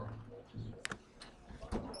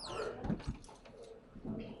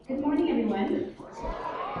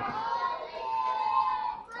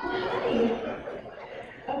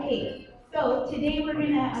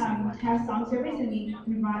have song service, and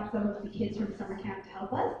we brought some of the kids from summer camp to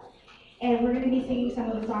help us. And we're going to be singing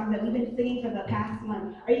some of the songs that we've been singing for the past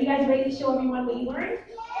month. Are you guys ready to show everyone what you learned?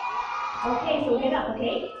 Okay, so get up,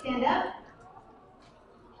 okay? Stand up.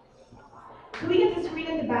 Can we get the screen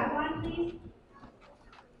in the back on, please?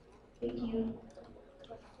 Thank you.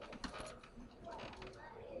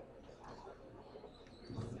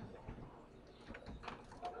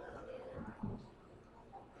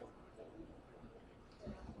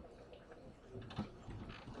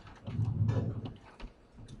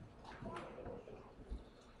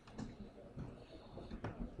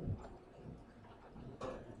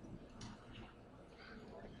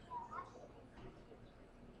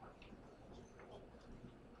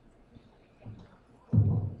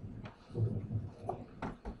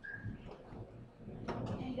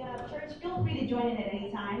 Church, feel free to join in at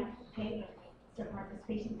any time. Okay, certain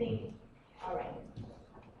participation thing. All right.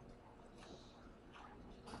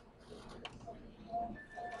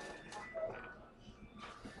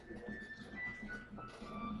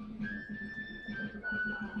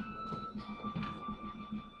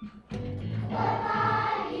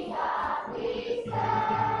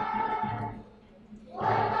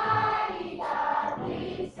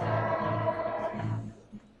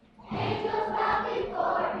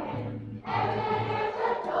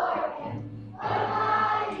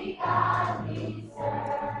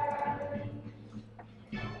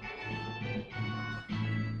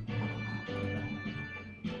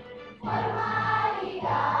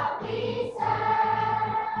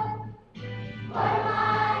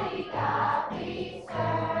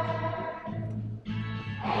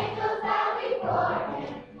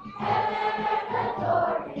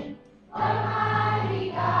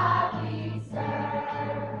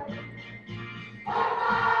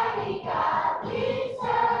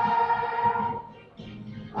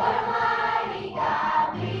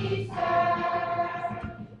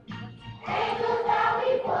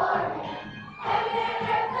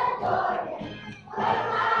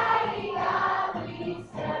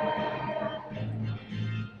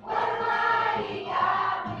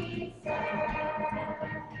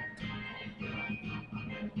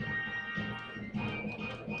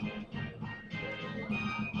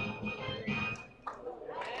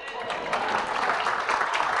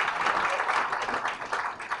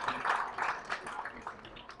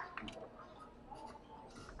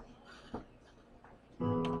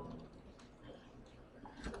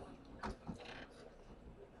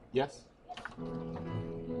 Yes.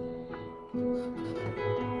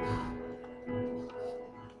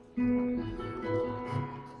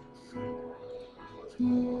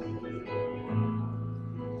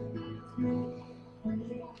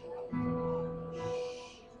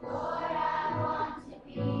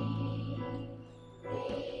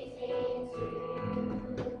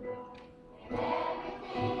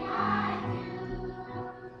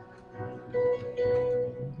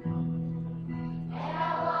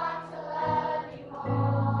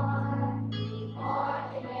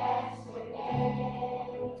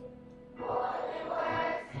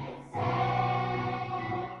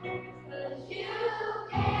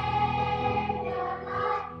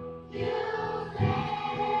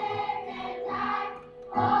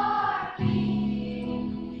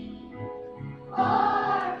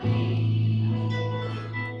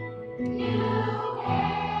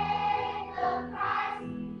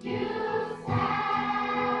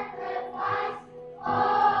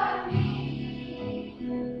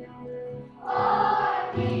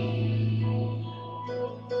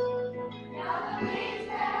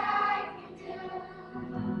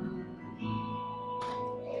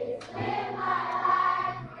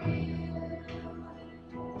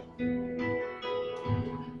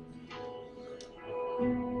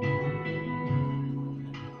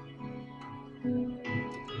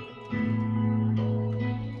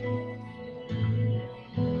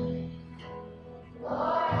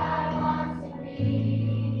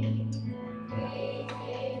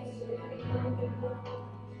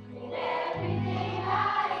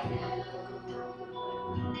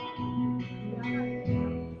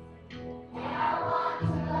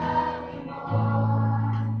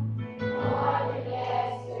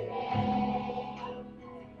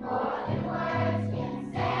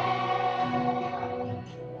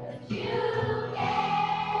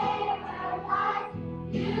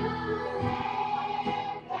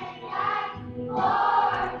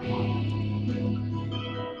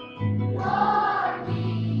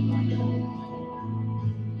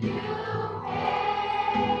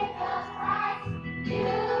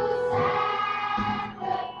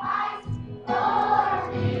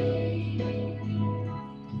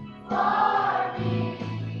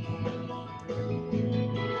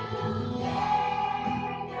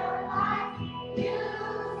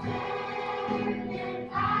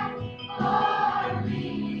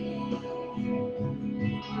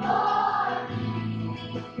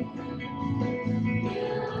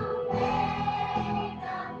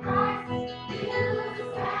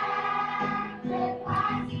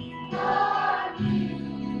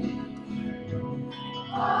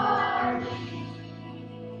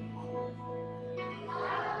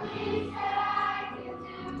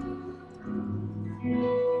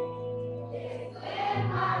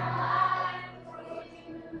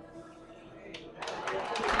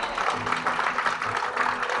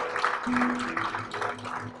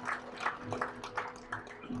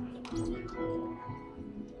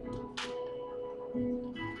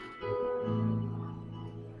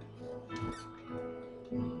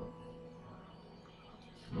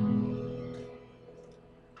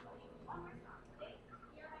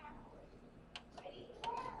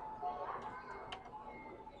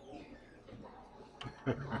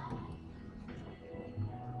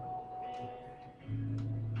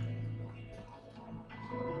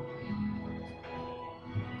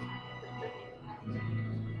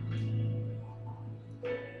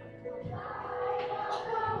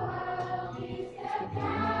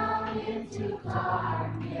 Into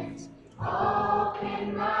darkness,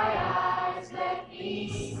 open my eyes, let me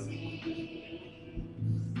see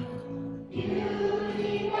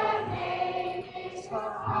beauty that makes the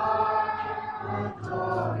heart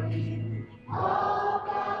adore you. All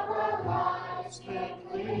of the life spent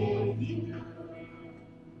with you.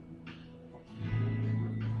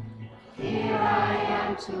 Here I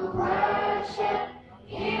am to worship,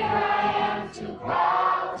 here I am to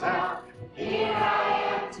bow down. Here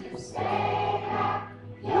I am to say that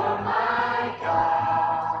you're my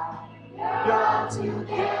God. You're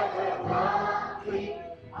altogether lovely,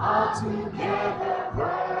 altogether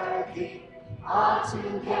worthy,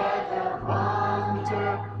 altogether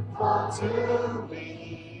wonderful to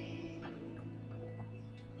me.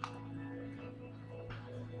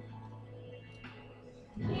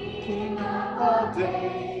 King of all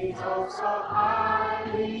days, oh so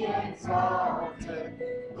highly exalted,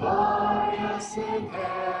 glorious in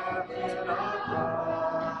heaven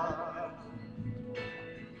above.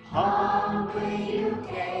 Humbly you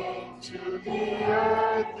came to the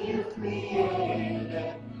earth you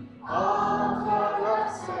created, all for our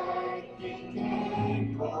sake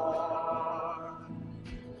became poor.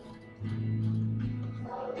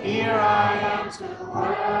 Here I am to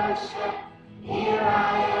worship, here I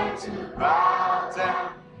am to bow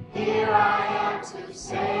down, here I am to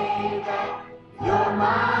say that you're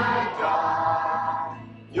my God.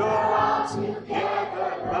 You're altogether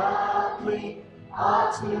lovely,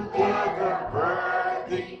 altogether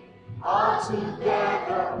worthy,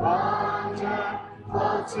 altogether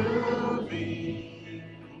wonderful to me.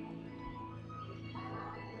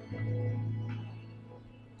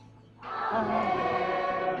 I'll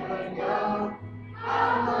never know how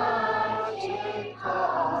much it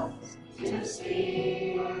costs to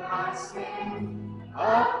see my sin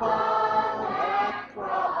upon that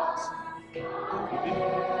cross. I'll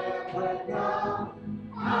never know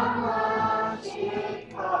how much it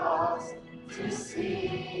costs to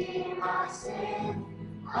see my sin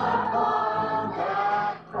upon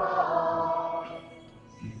that cross.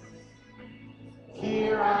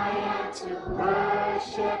 Here I am to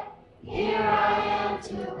worship, here I am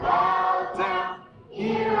to bow down,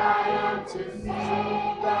 here I am to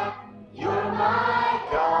say that you're my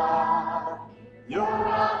God. You're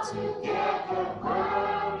altogether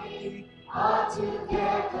worthy,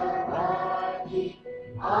 altogether worthy,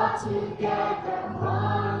 altogether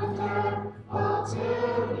wonderful to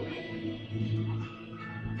me.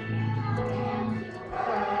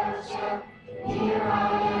 Worship, here I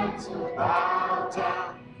am to bow down,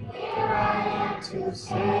 here I am to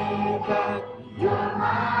say that you're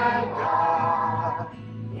my God.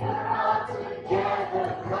 You're altogether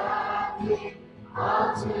lovely,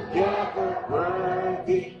 altogether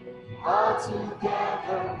worthy,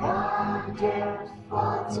 altogether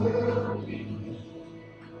wonderful to me.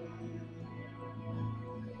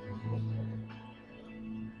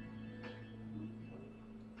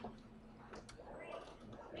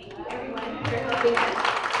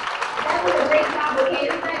 That was a great job, okay,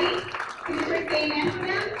 everybody? Can you just say amen for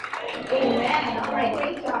them? Amen. All right,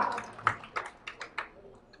 great job.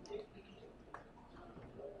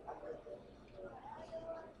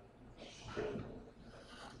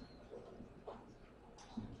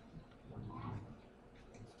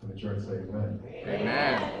 And the church say amen.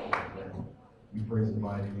 Amen. We praise the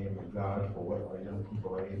mighty name of God for what our young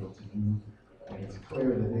people are able to do. And it's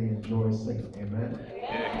clear that they enjoy singing. Amen.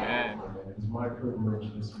 Amen. It is my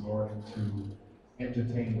privilege this morning to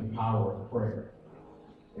entertain the power of prayer.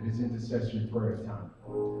 It is intercessory prayer time.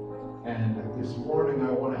 And this morning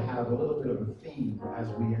I want to have a little bit of a theme as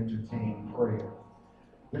we entertain prayer.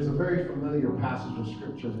 There's a very familiar passage of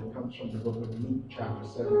scripture that comes from the book of Luke, chapter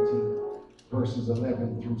 17, verses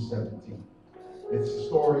 11 through 17. It's the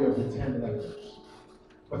story of the 10 lepers.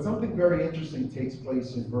 But something very interesting takes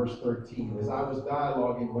place in verse 13. As I was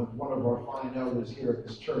dialoguing with one of our fine elders here at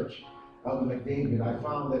this church, Elder McDavid, I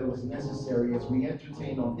found that it was necessary as we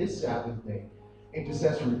entertain on this Sabbath day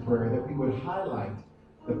intercessory prayer that we would highlight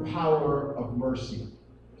the power of mercy.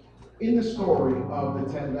 In the story of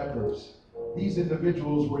the 10 lepers, these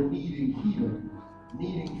individuals were needing healing,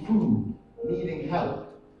 needing food, needing help.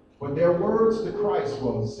 But their words to Christ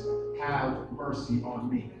was, "Have mercy on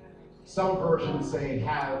me." Some versions say,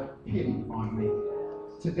 "Have pity on me."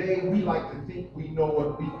 Today, we like to think we know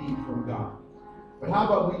what we need from God. But how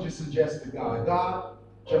about we just suggest to God, "God,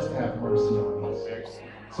 just have mercy on us.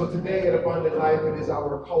 So today at Abundant Life, it is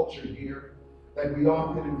our culture here that we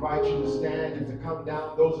often invite you to stand and to come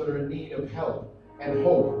down, those that are in need of help and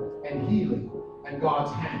hope and healing and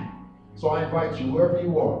God's hand. So I invite you, wherever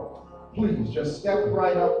you are, please just step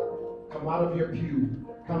right up, come out of your pew,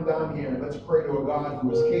 come down here, and let's pray to a God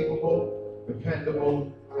who is capable,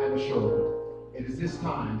 dependable, and assured. It is this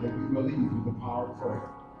time that we believe in the power of prayer.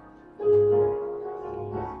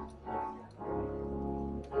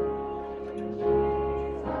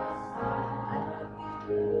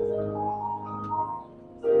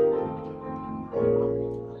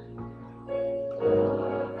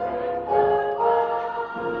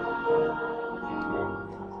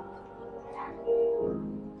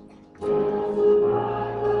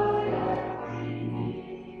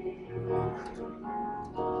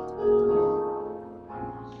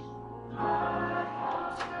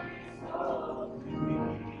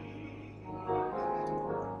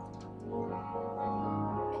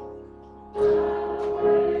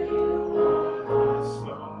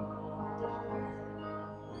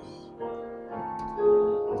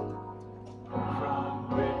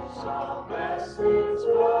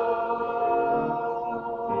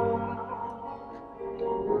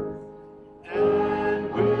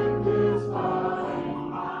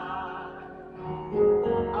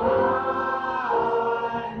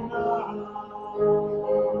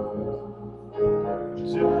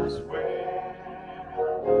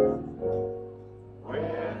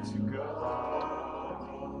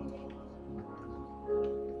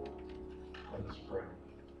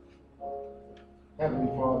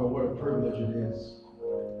 Heavenly Father, what a privilege it is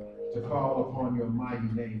to call upon your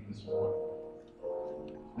mighty name this morning.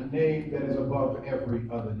 A name that is above every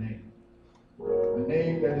other name. A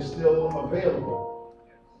name that is still available,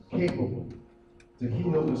 capable to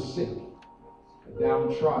heal the sick, the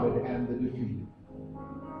downtrodden, and the defeated.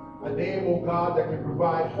 A name, oh God, that can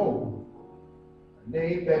provide hope. A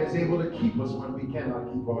name that is able to keep us when we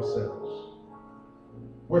cannot keep ourselves.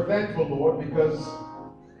 We're thankful, Lord, because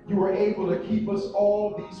you were able to keep us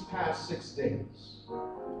all these past 6 days.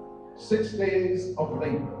 6 days of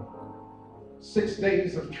labor. 6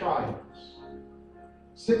 days of trials.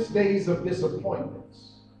 6 days of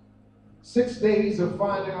disappointments. 6 days of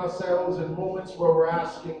finding ourselves in moments where we're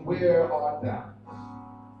asking, where art thou?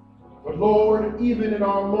 But Lord, even in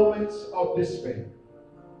our moments of despair,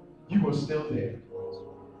 you are still there.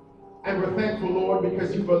 And we're thankful, Lord,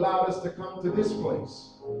 because you've allowed us to come to this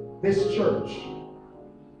place, this church.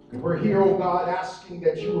 And we're here, oh God, asking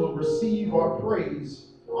that you will receive our praise,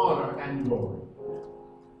 honor, and glory.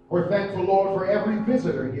 We're thankful, Lord, for every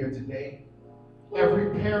visitor here today,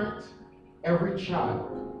 every parent, every child.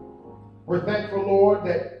 We're thankful, Lord,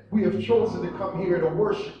 that we have chosen to come here to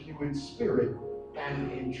worship you in spirit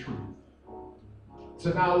and in truth.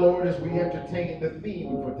 So now, Lord, as we entertain the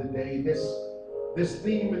theme for today, this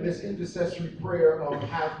theme in this intercessory prayer of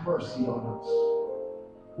have mercy on us.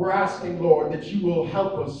 We're asking, Lord, that you will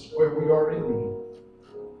help us where we are in need.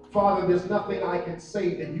 Father, there's nothing I can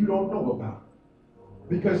say that you don't know about,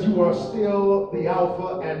 because you are still the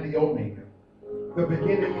Alpha and the Omega, the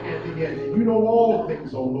beginning and the end. You know all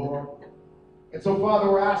things, O Lord. And so, Father,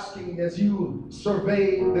 we're asking as you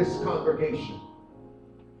survey this congregation,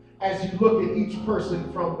 as you look at each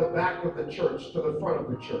person from the back of the church to the front of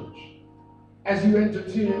the church, as you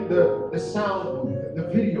entertain the sound booth and the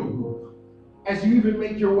video booth, as you even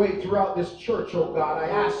make your way throughout this church, oh God, I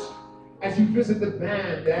ask, as you visit the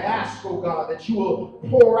band, I ask, oh God, that you will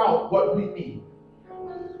pour out what we need.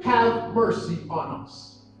 Have mercy on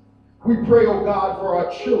us. We pray, oh God, for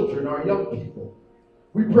our children, our young people.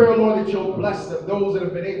 We pray, oh Lord, that you'll bless them, those that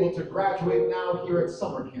have been able to graduate now here at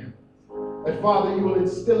summer camp. That, Father, you will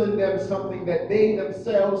instill in them something that they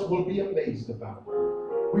themselves will be amazed about.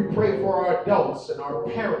 We pray for our adults and our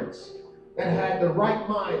parents that had the right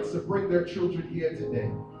minds to bring their children here today.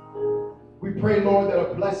 We pray, Lord, that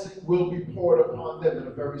a blessing will be poured upon them in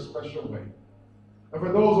a very special way. And for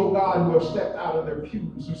those, oh God, who have stepped out of their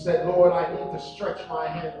pews, who said, Lord, I need to stretch my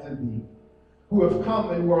hand to thee, who have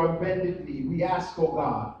come and were on bended knee, we ask, oh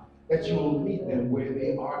God, that you will meet them where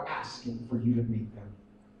they are asking for you to meet them.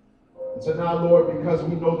 And so now, Lord, because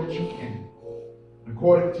we know that you can,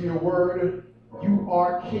 according to your word, you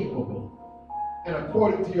are capable. And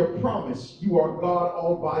according to your promise, you are God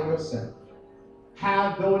all by yourself.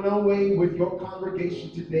 Have no way with your congregation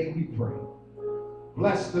today, we pray.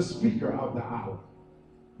 Bless the speaker of the hour.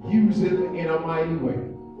 Use him in a mighty way.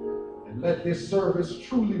 And let this service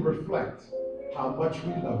truly reflect how much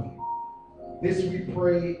we love you. This we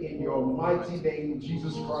pray in your mighty name,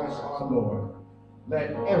 Jesus Christ our Lord.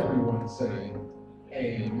 Let everyone say,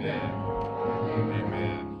 Amen.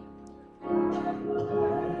 Amen.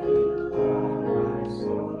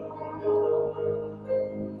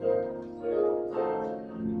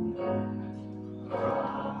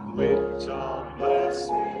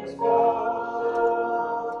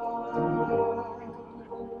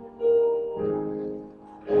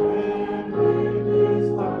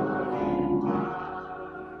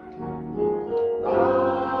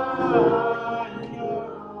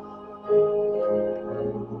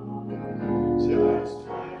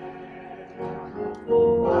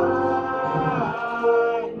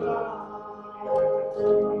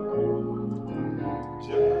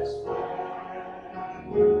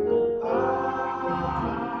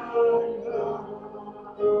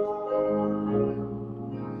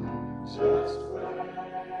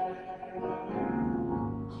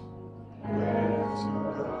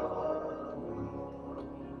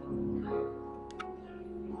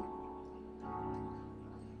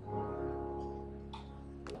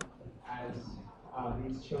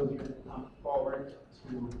 these children come forward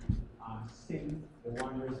to sing the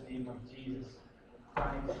wondrous name of Jesus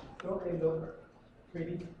Christ. Don't they look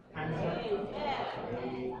pretty, handsome?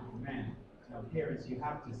 Amen. Now, parents, you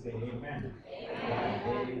have to say amen.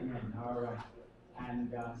 Amen. All right.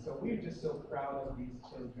 And so we're just so proud of these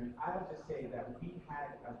children. I have to say that we had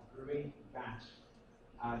a great batch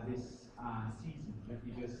this season, let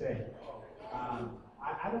me just say.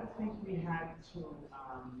 I don't think we had to,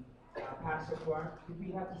 Pastor Clark, did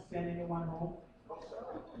we have to send anyone home?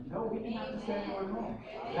 No, we didn't have to send anyone home.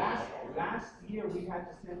 Last year we had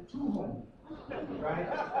to send 2 home, right?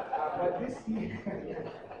 But this year,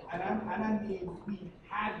 and I mean we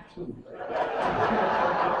had to.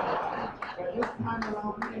 But this time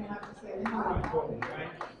around we didn't have to send anyone home,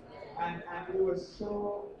 right? And it was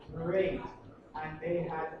so great, and they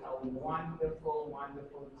had a wonderful,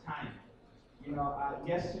 wonderful time. You know,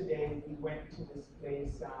 yesterday we went to this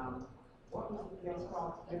place. What was the place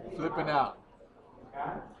called? Flipping out.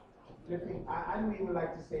 Flipping. I don't even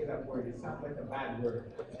like to say that word. It sounds like a bad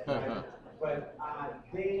word. Right? But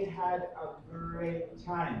they had a great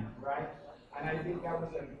time, right? And I think that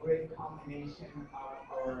was a great combination of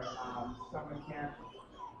our summer camp.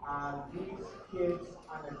 These kids,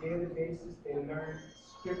 on a daily basis, they learn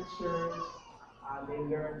scriptures, they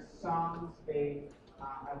learn songs,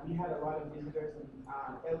 we had a lot of visitors, and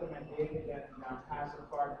Elder McDavid and Pastor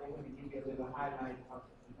Clark, they're going to give you a little highlight of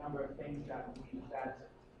the number of things that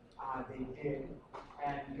they did,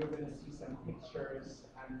 and you're going to see some pictures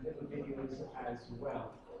and little videos as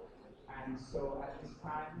well. And so at this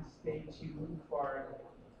time, stay tuned for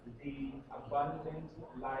the Abundant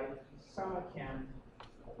Life Summer Camp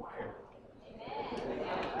Choir.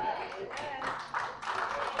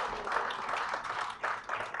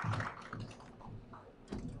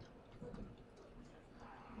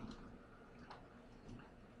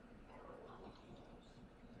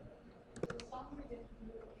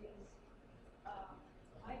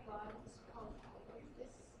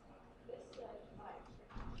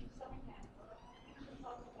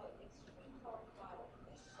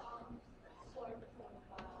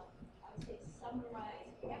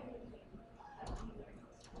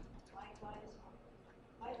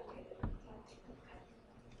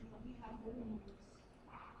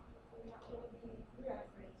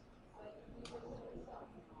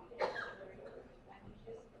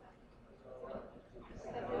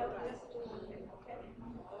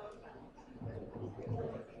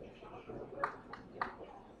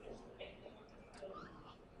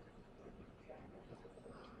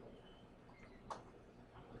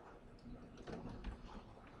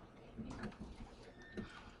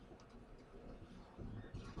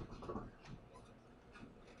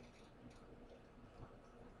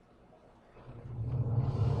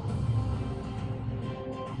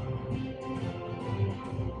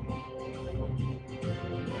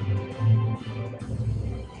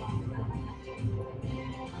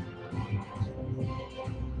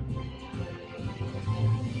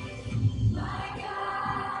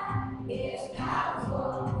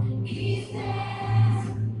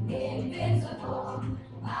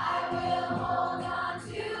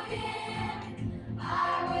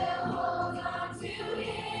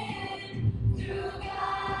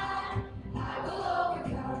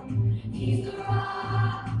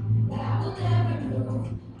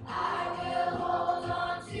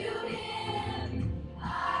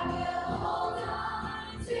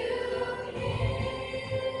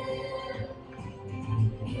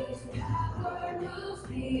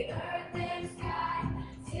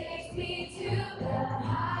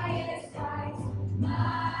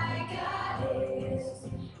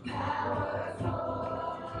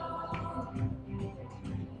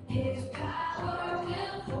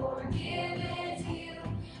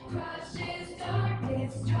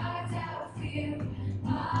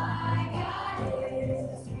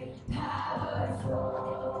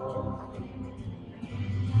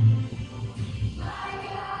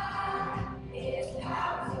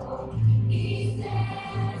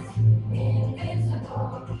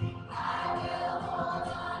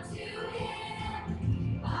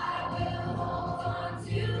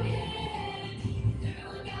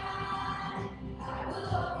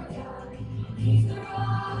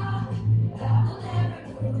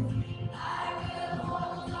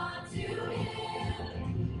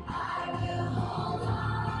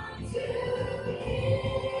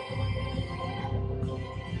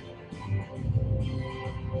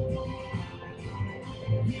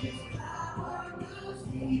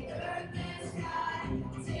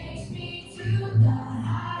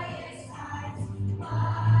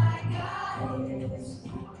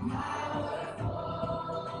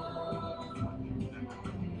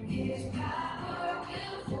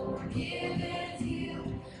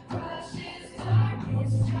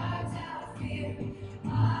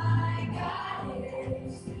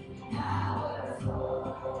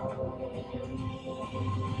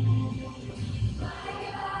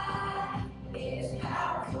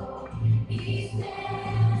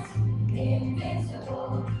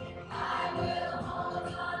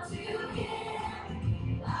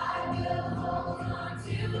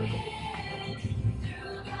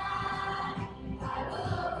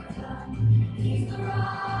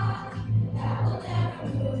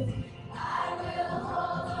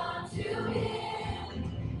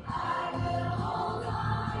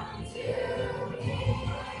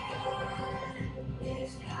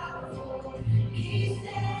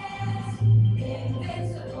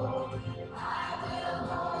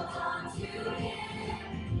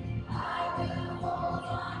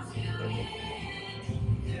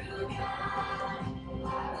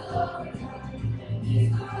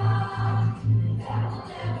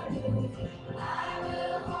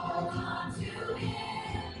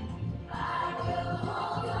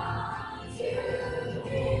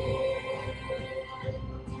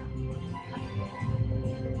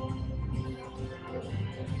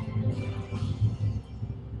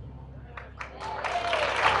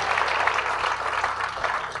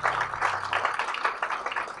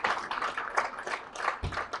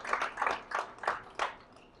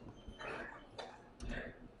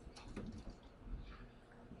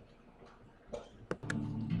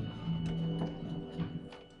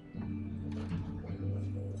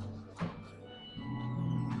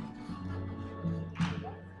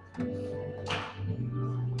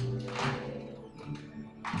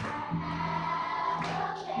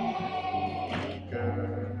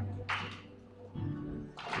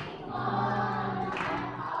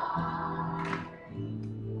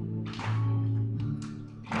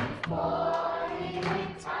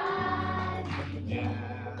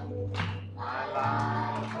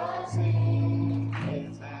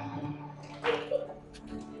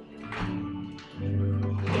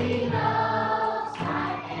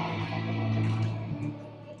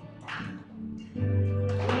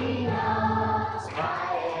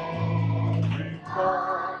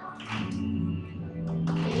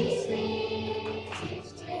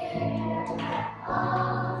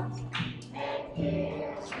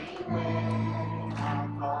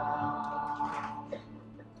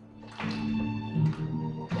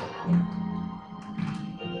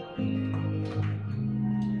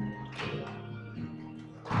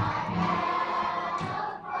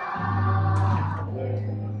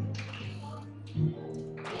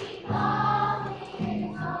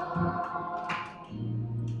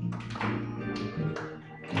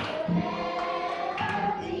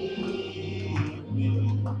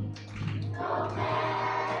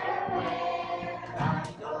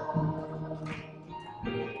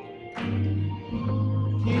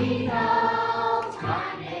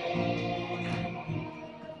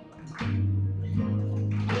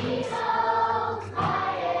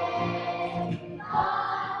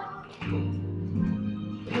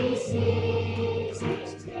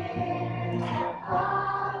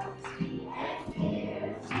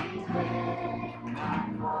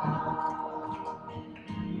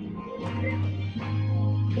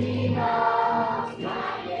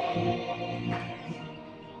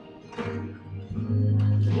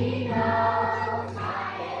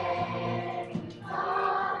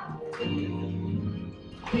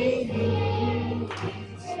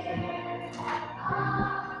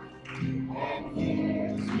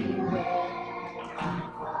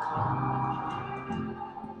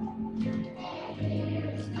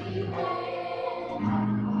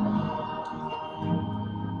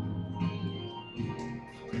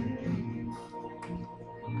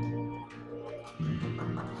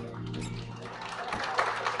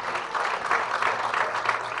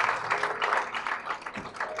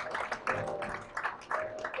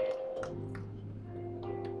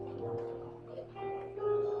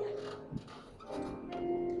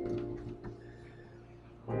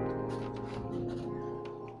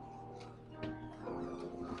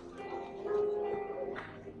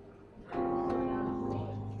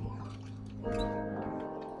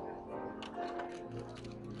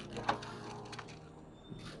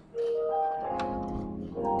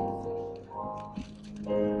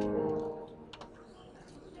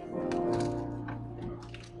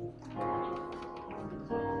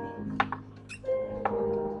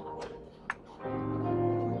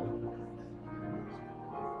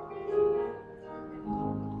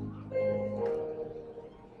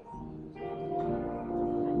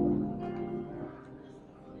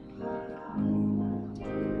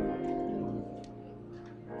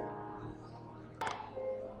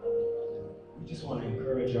 We just want to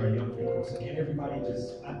encourage our young people. So can everybody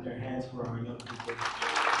just clap their hands for our young people?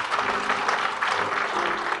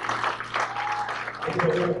 I do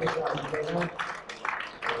a really good job. You may know.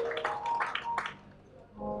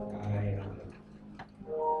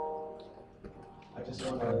 I just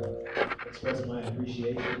want to express my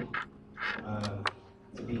appreciation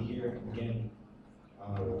to be here again.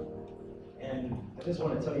 And I just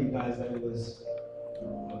want to tell you guys that it was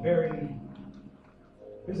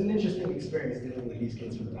an interesting experience dealing with these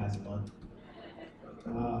kids for the past month.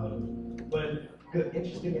 But good,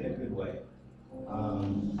 interesting in a good way.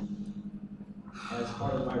 As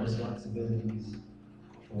part of my responsibilities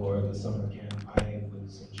for the summer camp, I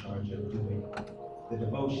was in charge of doing the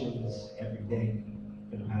devotions every day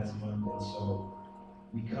for the past month, and so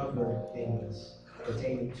we covered things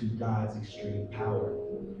pertaining to God's extreme power.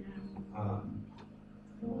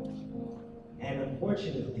 And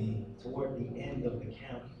unfortunately, toward the end of the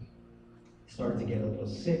camp, I started to get a little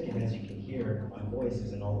sick, and as you can hear, my voice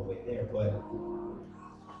isn't all the way there, but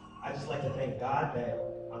I just like to thank God that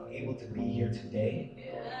I'm able to be here today,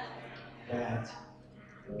 that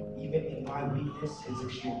even in my weakness, His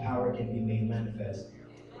extreme power can be made manifest.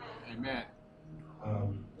 Amen.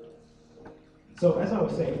 So as I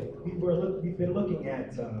was saying, we've been looking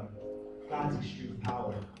at God's extreme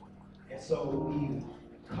power, and so we've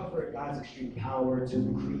covered God's extreme power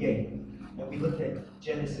to create, and we looked at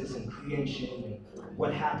Genesis and creation and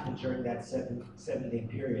what happened during that seven-day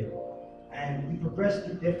period, and we progressed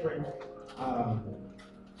through different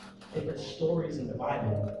stories in the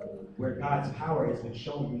Bible where God's power has been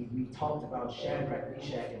shown. We talked about Shadrach,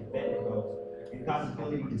 Meshach, and Abednego and God's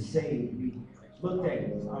ability to save. We looked at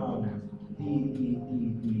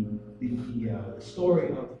the story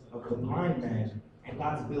of the blind man and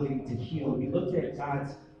God's ability to heal. We looked at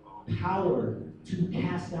God's power to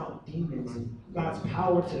cast out demons and God's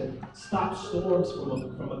power to stop storms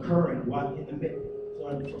from occurring while in the midst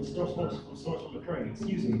from storms from occurring.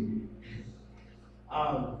 Excuse me.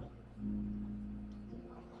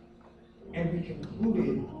 And we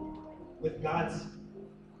concluded with God's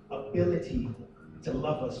ability to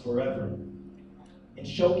love us forever and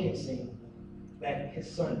showcasing that His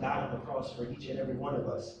Son died on the cross for each and every one of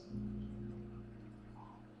us.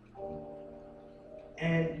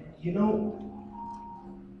 And you know,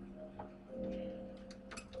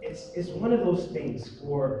 it's one of those things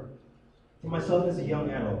for myself as a young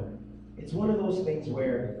adult. It's one of those things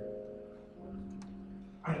where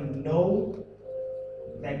I know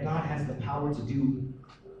that God has the power to do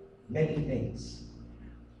many things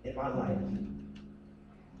in my life.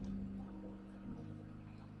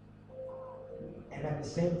 And at the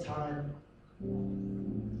same time,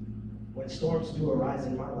 when storms do arise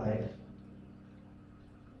in my life,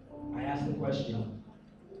 I ask the question,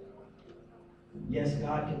 yes,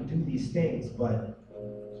 God can do these things, but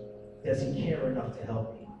does He care enough to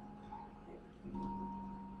help me?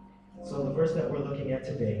 So the verse that we're looking at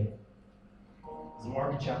today is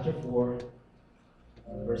Mark chapter 4,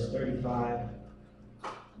 verse 35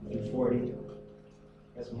 through 40.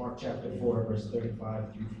 That's Mark chapter 4, verse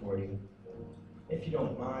 35 through 40. If you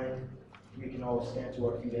don't mind, we can all stand to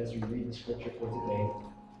our feet as we read the scripture for today.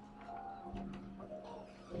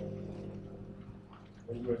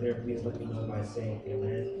 When you are there, please let me know by saying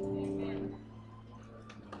amen.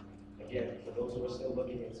 Again, for those who are still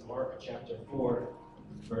looking, it's Mark chapter 4,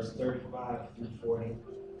 verse 35 through 40.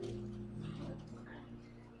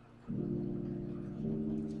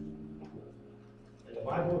 And the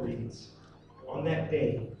Bible reads, "On that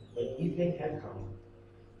day, when evening had come,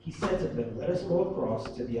 He said to them, 'Let us go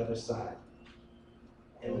across to the other side.'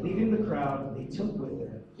 And leaving the crowd, they took him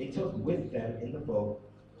in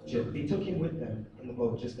the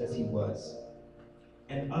boat just as he was.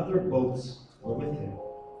 And other boats were with him.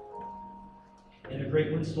 And a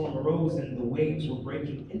great windstorm arose, and the waves were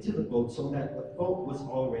breaking into the boat, so that the boat was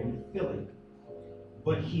already filling.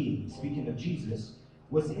 But he," speaking of Jesus,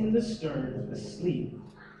 "was in the stern, asleep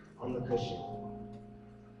on the cushion.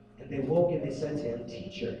 And they woke and they said to him,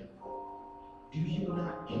 'Teacher, do you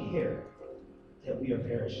not care that we are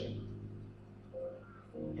perishing?'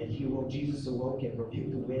 And Jesus awoke and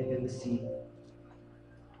rebuked the wind and the sea.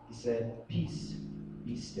 He said, 'Peace,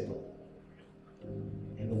 be still.'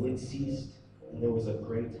 And the wind ceased, and there was a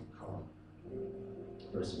great calm."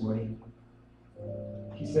 Verse 40.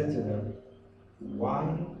 He said to them,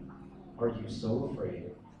 "Why are you so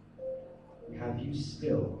afraid? Have you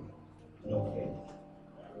still no faith?"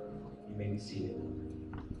 You may be seated.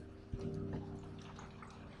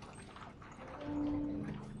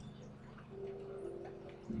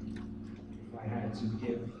 If I had to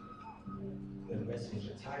give the message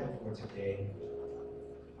a title for today,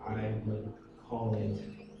 I would call it,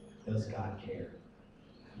 "Does God Care?"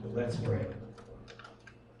 Let's pray.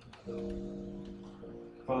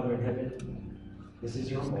 Father in heaven, This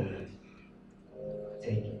is your moment.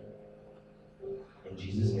 Take it. In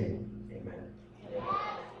Jesus' name, amen.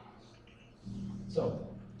 So,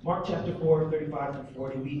 Mark chapter 4, 35 to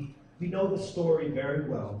 40, we know the story very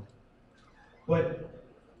well. But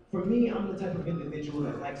for me, I'm the type of individual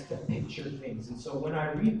that likes to picture things. And so when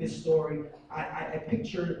I read this story, I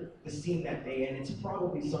picture the scene that day, and it's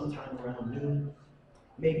probably sometime around noon,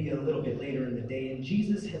 maybe a little bit later in the day. And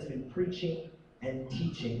Jesus has been preaching and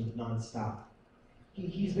teaching nonstop.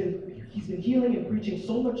 He's been healing and preaching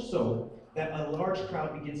so much so that a large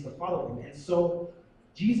crowd begins to follow him. And so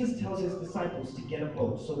Jesus tells his disciples to get a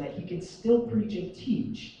boat so that he can still preach and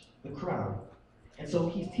teach the crowd. And so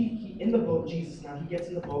he's in the boat, Jesus now, he gets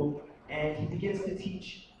in the boat and he begins to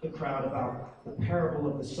teach the crowd about the parable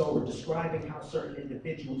of the sower, describing how certain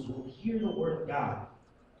individuals will hear the word of God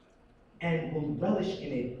and will relish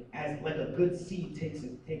in it as like a good seed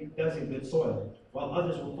does in good soil, while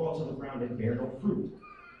others will fall to the ground and bear no fruit.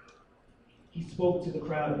 He spoke to the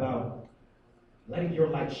crowd about letting your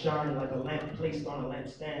light shine like a lamp placed on a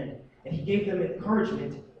lampstand, and he gave them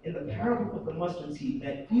encouragement in the parable of the mustard seed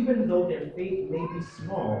that even though their faith may be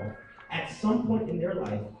small, at some point in their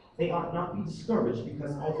life, they ought not be discouraged,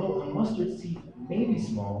 because although a mustard seed may be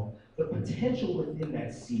small, the potential within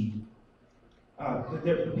that seed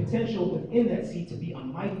the potential within that seed to be a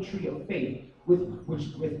mighty tree of faith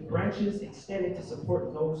with branches extended to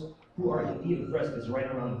support those who are in need of rest is right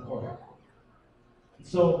around the corner.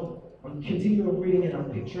 So I'm continuing reading and I'm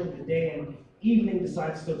picturing the day, and evening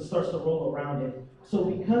starts to roll around it. So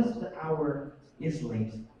because the hour is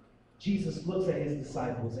late, Jesus looks at his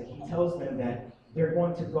disciples and he tells them that they're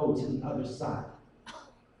going to go to the other side.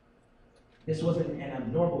 This wasn't an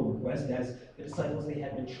abnormal request, as the disciples, they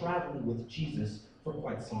had been traveling with Jesus for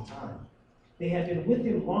quite some time. They had been with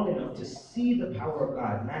him long enough to see the power of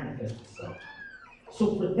God manifest itself.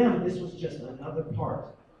 So for them, this was just another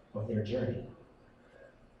part of their journey.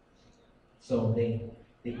 So the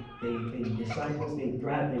disciples, they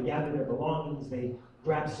gather their belongings, they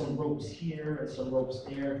grab some ropes here and some ropes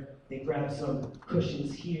there. They grab some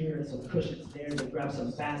cushions here and some cushions there. They grab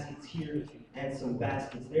some baskets here and some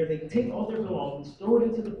baskets there. They take all their belongings, throw it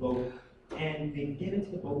into the boat, and they get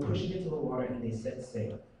into the boat, push it into the water, and they set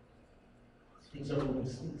sail. Things are moving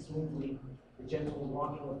smoothly. The gentle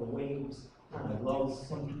walking of the waves kind of lulls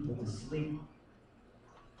some people to sleep.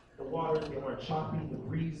 The waters, they weren't choppy. The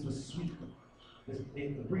breeze was sweet.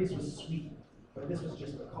 The breeze was sweet, but this was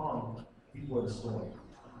just the calm before the storm.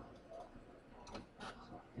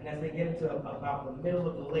 And as they get into about the middle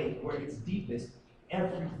of the lake, where it's deepest,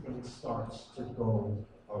 everything starts to go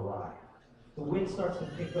awry. The wind starts to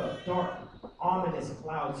pick up, dark, ominous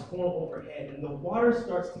clouds form overhead, and the water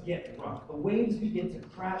starts to get rough. The waves begin to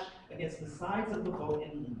crash against the sides of the boat,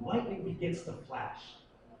 and lightning begins to flash.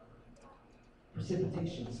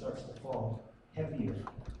 Precipitation starts to fall heavier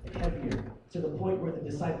and heavier, to the point where the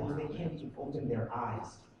disciples, they can't even open their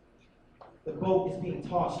eyes. The boat is being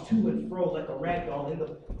tossed to and fro like a rag doll, and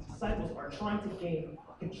the disciples are trying to gain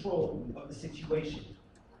control of the situation.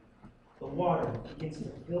 The water begins to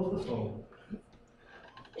fill the boat.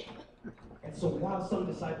 And so while some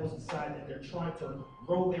disciples decide that they're trying to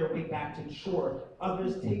row their way back to shore,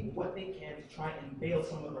 others take what they can to try and bail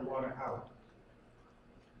some of the water out.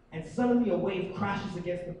 And suddenly a wave crashes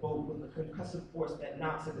against the boat with a concussive force that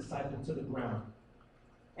knocks a disciple to the ground.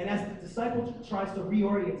 And as the disciple tries to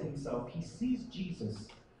reorient himself, he sees Jesus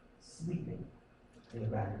sleeping in the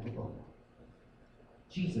back of the boat.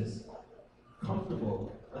 Jesus,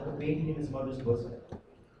 comfortable like a baby in his mother's bosom.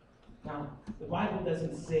 Now, the Bible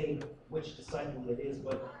doesn't say which disciple it is,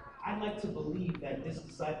 but I like to believe that this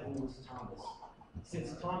disciple was Thomas,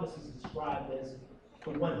 since Thomas is described as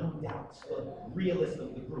the one who doubts, the realist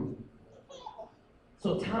of the group.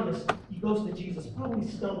 So Thomas, he goes to Jesus, probably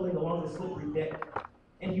stumbling along the slippery deck,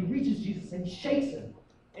 and he reaches Jesus and he shakes him,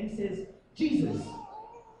 and he says, Jesus,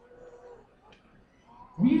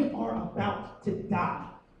 we are about to die.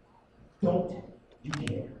 Don't you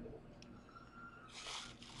care?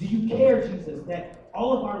 Do you care, Jesus, that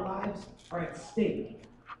all of our lives are at stake?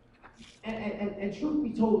 And truth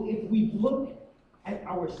be told, if we look at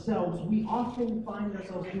ourselves, we often find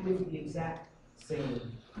ourselves doing the exact same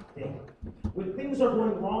thing. When things are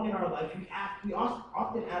going wrong in our life, we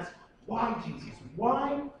often ask, why, Jesus?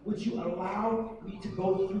 Why would you allow me to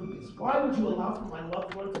go through this? Why would you allow for my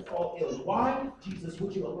loved one to fall ill? Why, Jesus,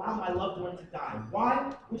 would you allow my loved one to die?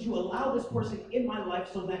 Why would you allow this person in my life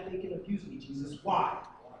so that they can abuse me, Jesus? Why?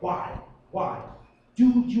 Why? Why?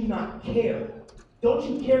 Do you not care? Don't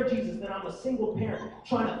you care, Jesus, that I'm a single parent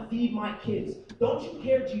trying to feed my kids? Don't you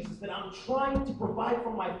care, Jesus, that I'm trying to provide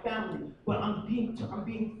for my family, but I'm being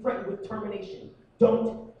threatened with termination?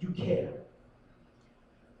 Don't you care?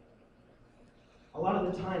 A lot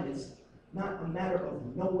of the time, it's not a matter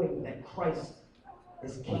of knowing that Christ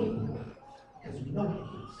is capable, because we know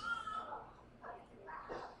he is.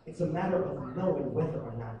 It's a matter of knowing whether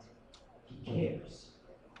or not he cares.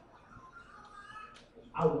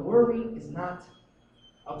 Our worry is not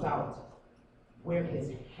about where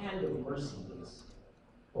his hand of mercy is,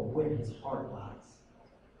 but where his heart lies.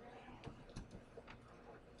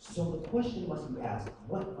 So the question must be asked,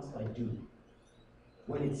 what must I do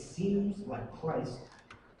when it seems like Christ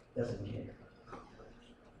doesn't care?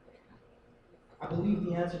 I believe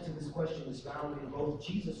the answer to this question is found in both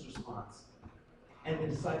Jesus' response and the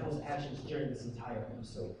disciples' actions during this entire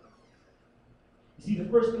episode. You see, the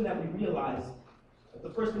first thing that we realize, the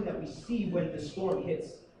first thing that we see when the storm hits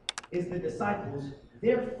is the disciples,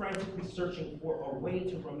 they're frantically searching for a way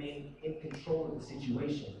to remain in control of the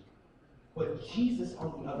situation. But Jesus,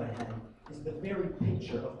 on the other hand, is the very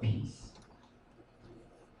picture of peace.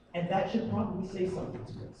 And that should probably say something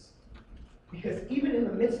to us. Because even in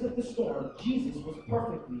the midst of the storm, Jesus was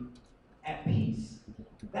perfectly at peace.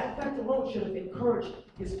 That fact alone should have encouraged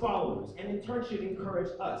his followers, and in turn should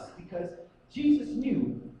encourage us, because Jesus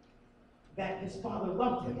knew that his Father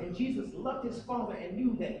loved him, and Jesus loved his Father and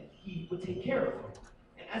knew that he would take care of him.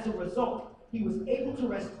 And as a result, he was able to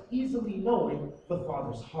rest easily knowing the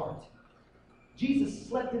Father's heart. Jesus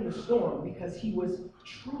slept in the storm because he was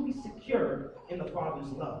truly secure in the Father's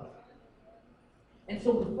love. And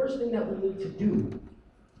so the first thing that we need to do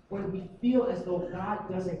when we feel as though God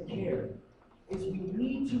doesn't care is we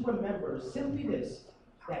need to remember simply this,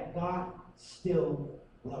 that God still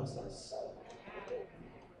loves us.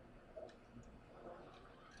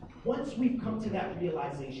 Once we've come to that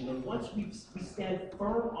realization, and once we stand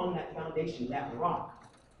firm on that foundation, that rock,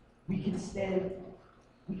 we can stand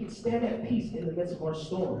at peace in the midst of our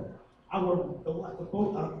storm. The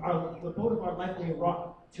boat of our life may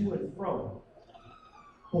rock to and fro,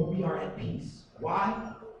 but we are at peace.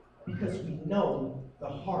 Why? Because we know the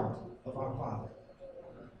heart of our Father.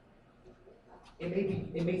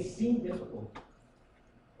 It may seem difficult,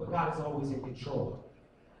 but God is always in control.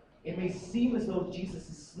 It may seem as though Jesus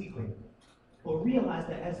is sleeping, but realize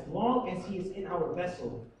that as long as he is in our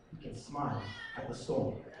vessel, we can smile at the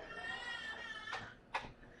storm.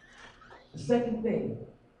 The second thing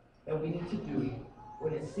that we need to do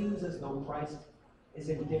when it seems as though Christ is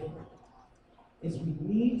indifferent is we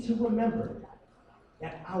need to remember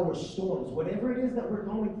that our storms, whatever it is that we're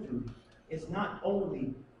going through, is not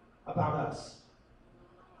only about us.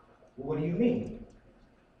 Well, what do you mean?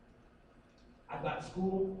 I've got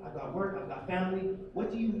school, I've got work, I've got family. What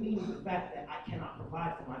do you mean the fact that I cannot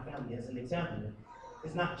provide for my family, as an example?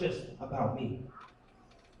 It's not just about me.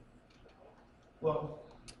 Well,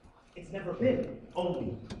 it's never been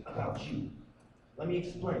only about you. Let me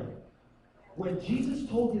explain. When Jesus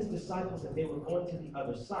told his disciples that they were going to the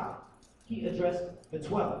other side, he addressed the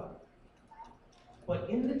 12. But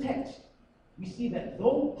in the text, we see that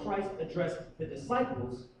though Christ addressed the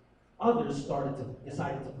disciples, others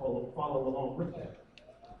decided to follow along with them.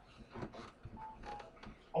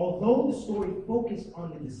 Although the story focused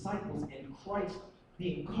on the disciples and Christ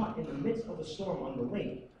being caught in the midst of a storm on the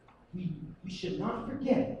lake, we should not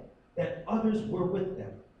forget that others were with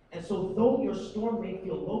them. And so though your storm may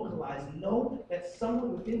feel localized, know that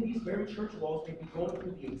someone within these very church walls may be going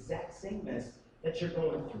through the exact same mess that you're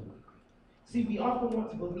going through. See, we often want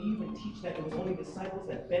to believe and teach that it was only disciples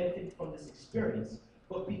that benefited from this experience,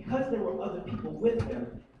 but because there were other people with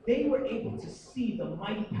them, they were able to see the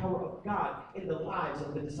mighty power of God in the lives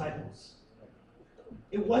of the disciples.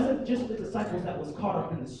 It wasn't just the disciples that was caught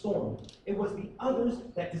up in the storm. It was the others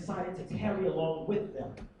that decided to tarry along with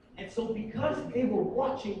them. And so because they were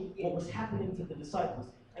watching what was happening to the disciples,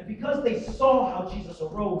 and because they saw how Jesus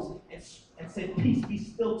arose and said, "Peace, be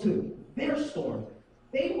still," to their storm,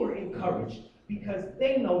 they were encouraged because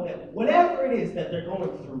they know that whatever it is that they're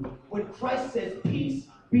going through, when Christ says, "Peace,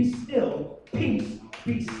 be still," peace,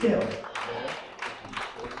 be still.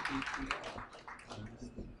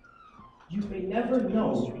 You may never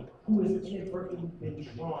know who has inadvertently been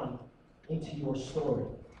drawn into your story.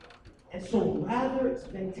 And so rather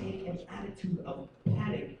than take an attitude of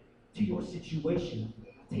panic to your situation,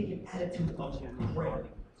 take an attitude of prayer.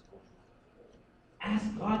 Ask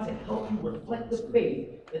God to help you reflect the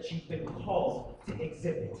faith that you've been called to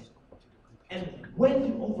exhibit. And when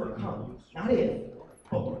you overcome, not if,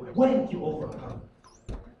 but when you overcome.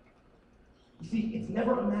 You see, it's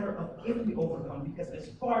never a matter of if we overcome, because as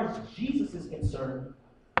far as Jesus is concerned,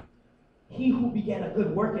 he who began a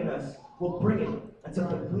good work in us will bring it unto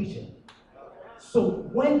completion. So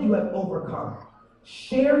when you have overcome,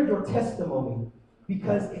 share your testimony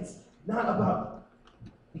Because it's not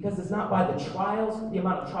by the trials, the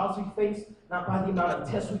amount of trials we face, not by the amount of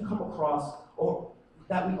tests we come across or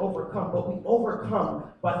that we overcome, but we overcome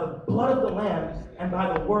by the blood of the Lamb and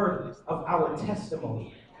by the word of our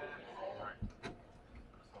testimony.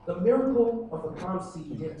 The miracle of the calm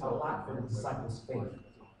sea did a lot for the disciples' faith.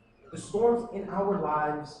 The storms in our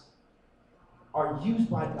lives are used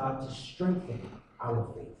by God to strengthen our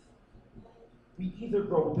faith. We either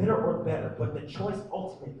grow bitter or better, but the choice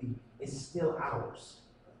ultimately is still ours.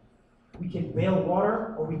 We can bail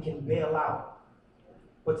water or we can bail out.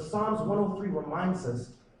 But Psalms 103 reminds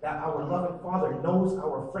us that our loving Father knows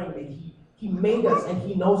our frame, that He made us and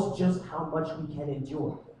He knows just how much we can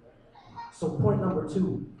endure. So point number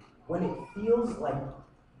 2, when it feels like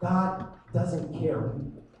God doesn't care,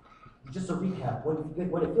 just a recap,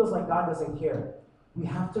 when it feels like God doesn't care, we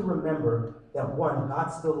have to remember that 1, God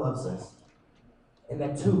still loves us, and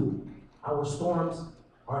that 2, our storms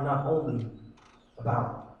are not only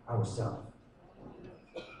about ourselves.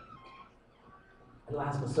 And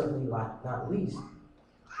last but certainly not least,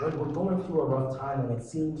 when we're going through a rough time and it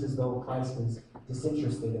seems as though Christ is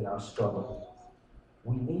disinterested in our struggle,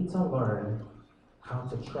 we need to learn how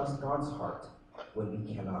to trust God's heart when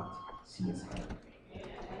we cannot see His hand.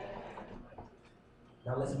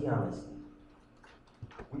 Now let's be honest.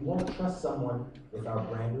 We won't trust someone with our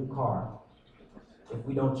brand new car if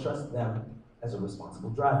we don't trust them as a responsible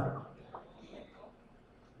driver.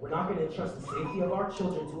 We're not going to trust the safety of our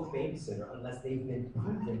children to a babysitter unless they've been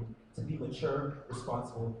proven to be mature,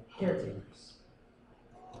 responsible caretakers.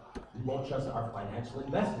 We won't trust our financial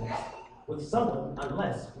investments with someone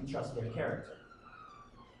unless we trust their character.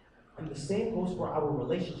 And the same goes for our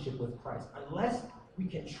relationship with Christ. Unless we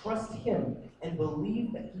can trust Him and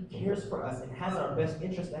believe that He cares for us and has our best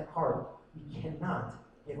interest at heart, we cannot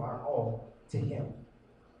give our all to Him.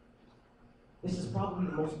 This is probably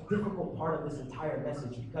the most difficult part of this entire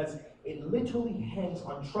message because it literally hangs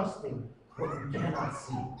on trusting what we cannot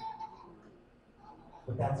see.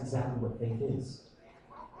 But that's exactly what faith is.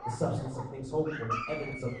 The substance of things hoped for, the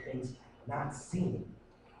evidence of things not seen.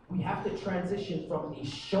 We have to transition from a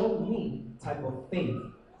show me type of faith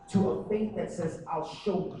to a faith that says, I'll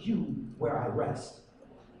show you where I rest.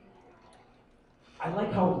 I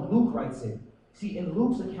like how Luke writes it. See, in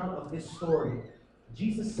Luke's account of this story,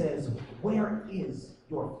 Jesus says, where is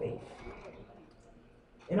your faith?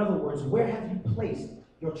 In other words, where have you placed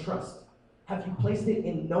your trust? Have you placed it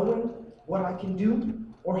in knowing what I can do,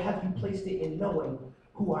 or have you placed it in knowing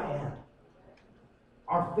who I am?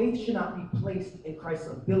 Our faith should not be placed in Christ's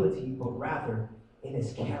ability, but rather in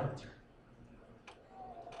His character.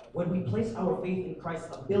 When we place our faith in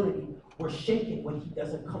Christ's ability, we're shaken when He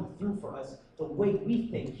doesn't come through for us the way we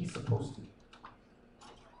think He's supposed to.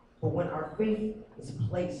 But when our faith is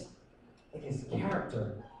placed in His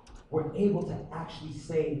character, we're able to actually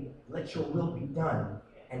say, let your will be done,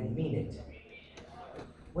 and mean it.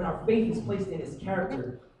 When our faith is placed in His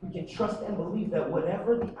character, we can trust and believe that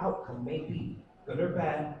whatever the outcome may be, good or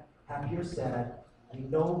bad, happy or sad, we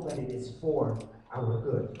know that it is for our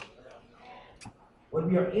good. When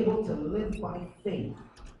we are able to live by faith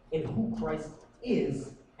in who Christ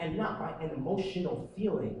is and not by an emotional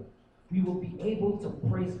feeling, we will be able to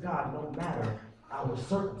praise God no matter our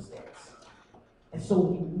circumstance. And so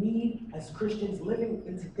we need, as Christians living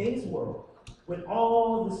in today's world, when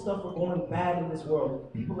all the stuff are going bad in this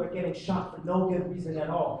world, people are getting shot for no good reason at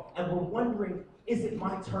all, and we're wondering, is it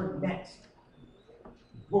my turn next?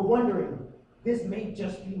 We're wondering, this may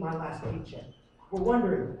just be my last paycheck. We're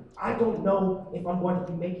wondering, I don't know if I'm going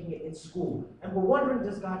to be making it in school. And we're wondering,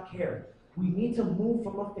 does God care? We need to move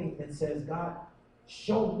from a faith that says, God,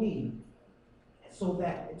 show me, so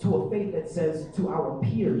that to a faith that says to our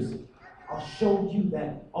peers, I'll show you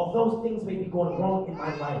that although things may be going wrong in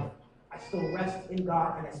my life, I still rest in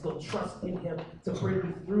God and I still trust in Him to bring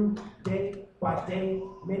me through day by day,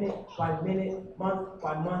 minute by minute, month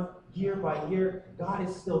by month, year by year. God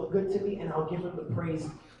is still good to me and I'll give Him the praise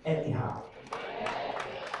anyhow.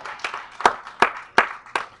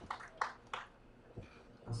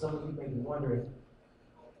 Now, some of you may be wondering,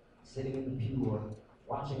 sitting in the pew or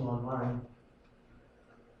watching online,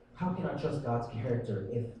 how can I trust God's character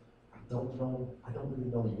if I don't really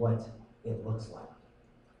know what it looks like?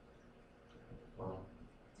 Well,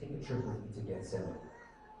 take a trip with me to Gethsemane.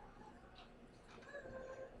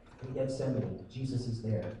 In Gethsemane, Jesus is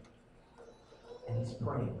there, and He's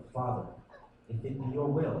praying, Father, if it be your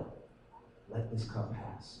will, let this cup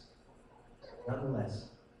pass. Nonetheless,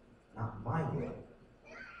 not my will,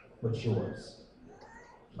 but yours.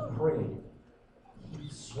 He prayed, He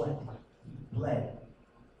sweat, He bled.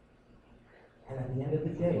 And at the end of the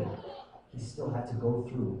day, he still had to go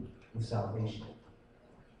through with salvation.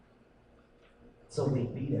 So they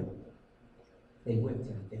beat him. They whipped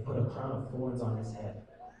him. They put a crown of thorns on his head.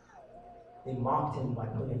 They mocked him by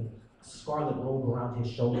putting a scarlet robe around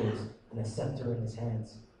his shoulders and a scepter in his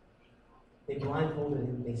hands. They blindfolded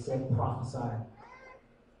him. They said, prophesy.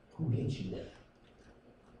 Who hit you?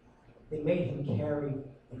 They made him carry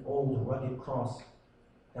an old rugged cross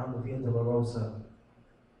down the Via Dolorosa,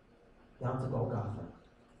 down to Golgotha.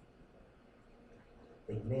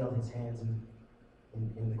 They nailed his hands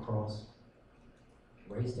in the cross,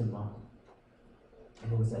 raised him up.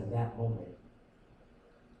 And it was at that moment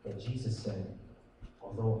that Jesus said,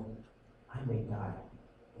 although I may die,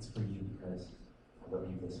 it's for you because I love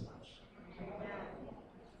you this much.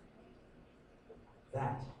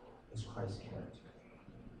 That is Christ's character.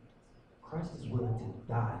 Christ is willing to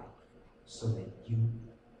die so that you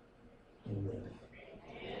can live.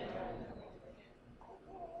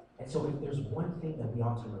 And so if there's one thing that we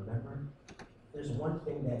ought to remember, there's one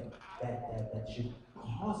thing that should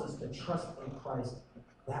cause us to trust in Christ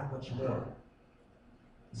that much more,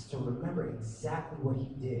 is to remember exactly what he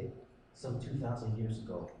did some 2,000 years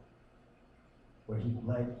ago, where he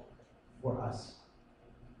bled for us,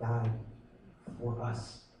 died for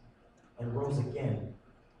us, and rose again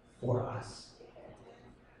for us,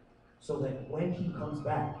 so that when he comes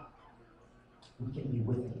back, we can be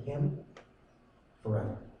with him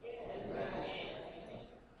forever.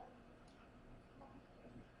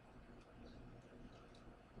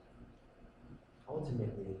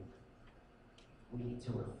 Ultimately, we need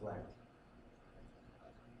to reflect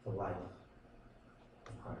the life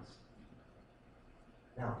of Christ.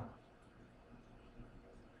 Now,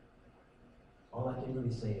 all I can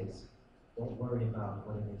really say is, don't worry about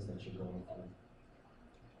what it is that you're going through.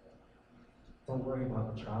 Don't worry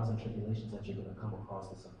about the trials and tribulations that you're going to come across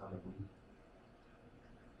this upcoming week.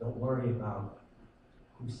 Don't worry about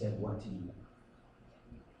who said what to you.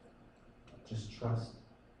 Just trust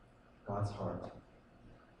God's heart,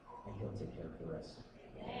 and he'll take care of the rest.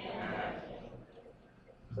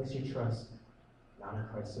 Place your trust not in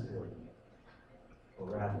Christ's ability, but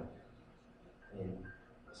rather in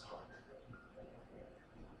his heart.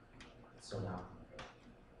 So now,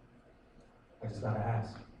 I just gotta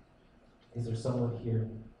ask, is there someone here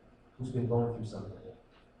who's been going through something?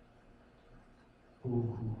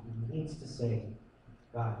 Who needs to say,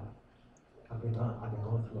 God, I've been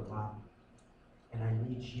going through a lot, and I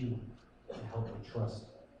need you to help me trust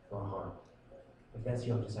your heart. If that's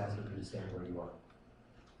you, I'm just asking you to stand where you are.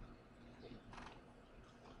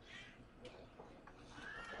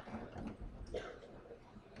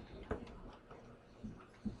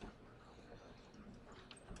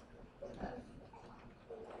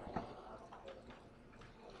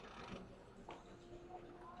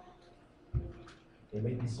 There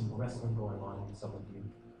may be some wrestling going on in some of you.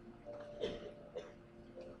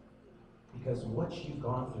 Because what you've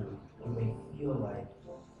gone through, you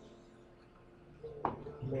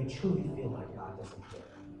may truly feel like God doesn't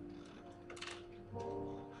care.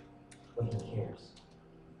 But he cares.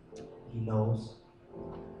 He knows.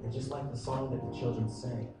 And just like the song that the children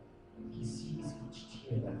sang, he sees each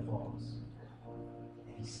tear that falls.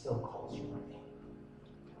 And he still calls you by name.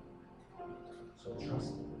 So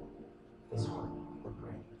trust his heart. We're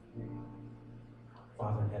praying.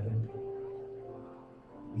 Father in heaven,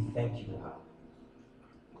 we thank you, God.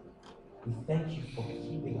 We thank you for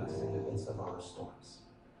keeping us in the midst of our storms.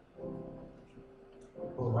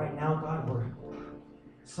 But right now, God,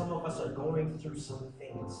 some of us are going through some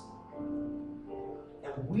things,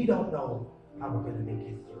 and we don't know how we're going to make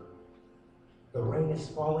it through. The rain is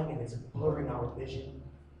falling, and it's blurring our vision.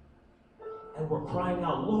 And we're crying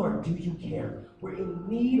out, Lord, do you care? We're in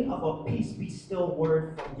need of a peace be still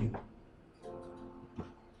word from you.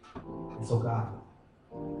 And so, God,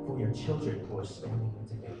 for your children who are standing here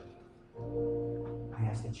today, I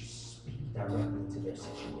ask that you speak directly to their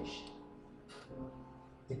situation.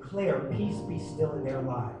 Declare peace be still in their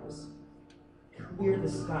lives. Clear the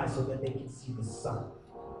sky so that they can see the sun.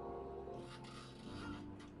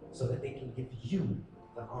 So that they can give you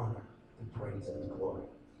the honor, the praise, and the glory.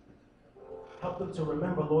 Help them to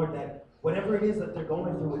remember, Lord, that whatever it is that they're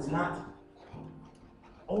going through, it's not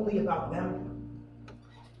only about them,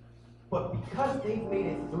 but because they've made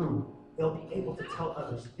it through, they'll be able to tell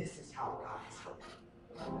others, this is how God has helped me.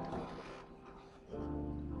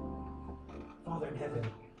 Father in heaven,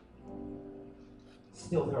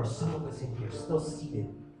 still there are some of us in here, still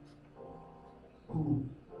seated, who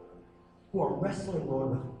are wrestling,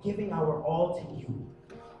 Lord, with giving our all to you.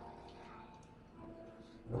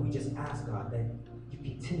 And we just ask, God, that you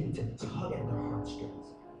continue to tug at their heartstrings,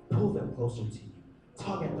 pull them closer to you,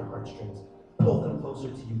 Tug at their heartstrings. Pull them closer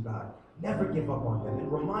to you, God. Never give up on them.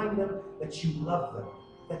 And remind them that you love them.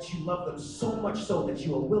 That you love them so much so that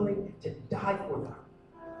you are willing to die for them.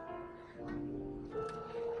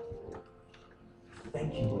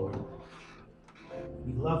 Thank you, Lord.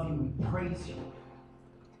 We love you. We praise you.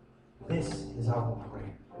 This is our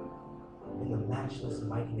prayer. In the matchless,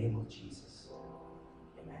 mighty name of Jesus.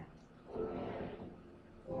 Amen.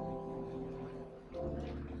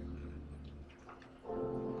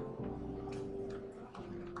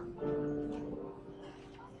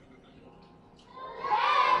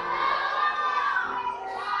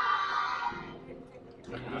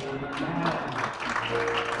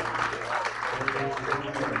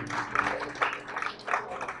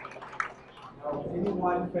 Now, if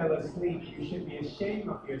anyone fell asleep, you should be ashamed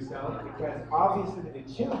of yourself because obviously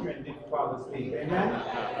the children didn't fall asleep. Amen?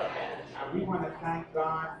 And we want to thank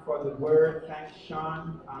God for the word. Thank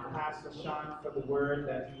Sean, Pastor Sean, for the word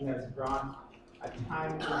that he has brought. A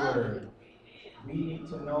timely word. We need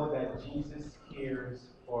to know that Jesus cares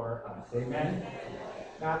for us. Amen?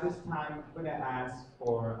 Now, this time, I'm going to ask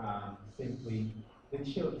for simply the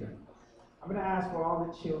children. I'm going to ask for all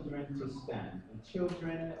the children to stand. The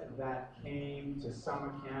children that came to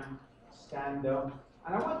summer camp, stand up.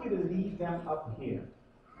 And I want you to lead them up here.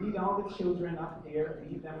 Lead all the children up here.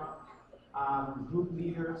 Lead them up. Group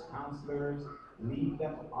leaders, counselors, lead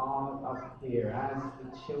them all up here as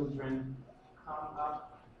the children come up.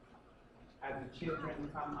 As the children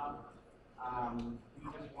come up, we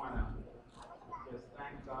just want to just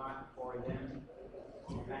thank God for them.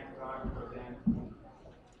 Thank God for them.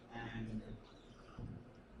 And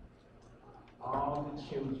all the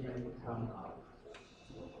children come up.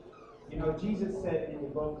 You know, Jesus said in the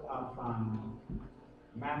book of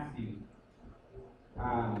Matthew,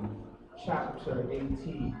 chapter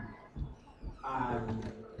 18,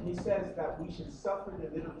 he says that we should suffer the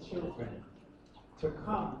little children to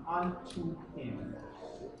come unto him.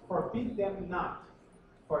 Forbid them not,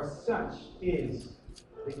 for such is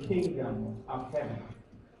the kingdom of heaven.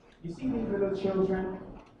 You see these little children?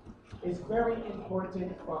 It's very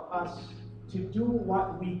important for us to do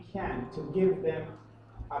what we can to give them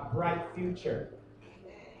a bright future.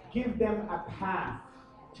 Give them a path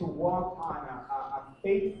to walk on a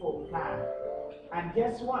faithful path. And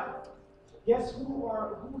guess what? Guess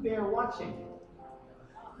who they're watching?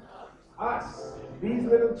 Us. These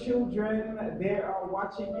little children, they are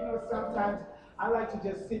watching. You know, sometimes I like to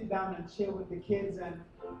just sit down and chill with the kids and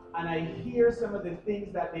I hear some of the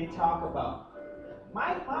things that they talk about.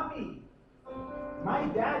 My mommy, my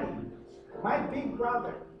daddy, my big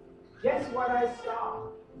brother, guess what I saw?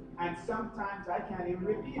 And sometimes I can't even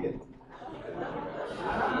repeat it.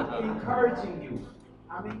 I'm encouraging you.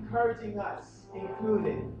 I'm encouraging us,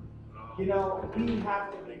 included. You know, we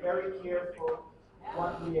have to be very careful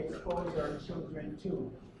what we expose our children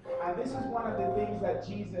to. And this is one of the things that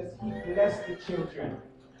Jesus, he blessed the children.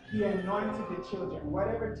 He anointed the children.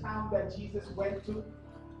 Whatever town that Jesus went to,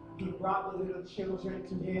 he brought the little children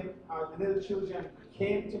to him. The little children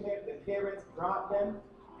came to him. The parents brought them,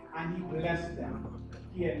 and he blessed them.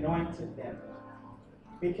 He anointed them.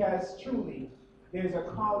 Because truly, there's a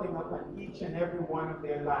calling upon each and every one of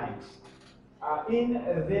their lives. In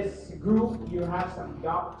this group, you have some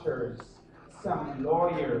doctors, some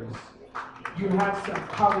lawyers, you have some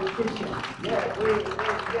politicians, yes.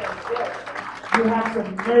 You have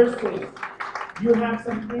some nurses, you have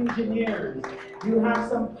some engineers, you have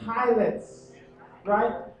some pilots,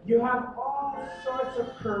 right? You have all sorts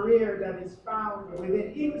of career that is found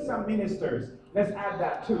within, even some ministers. Let's add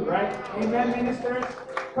that too, right? Amen, ministers?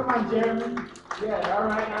 Come on, Jeremy. Yeah, all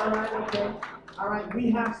right, okay. All right, we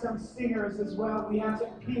have some singers as well. We have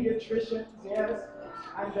some pediatricians, yes,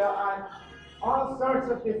 and all sorts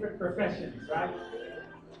of different professions, right?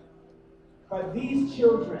 But these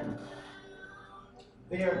children,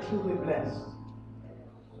 they are truly blessed.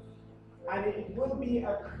 And it will be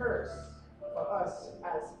a curse for us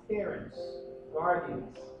as parents,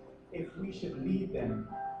 guardians, if we should lead them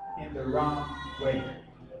in the wrong way.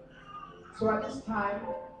 So at this time,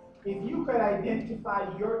 if you could identify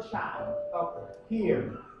your child up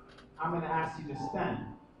here, I'm going to ask you to stand.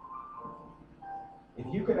 If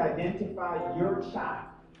you could identify your child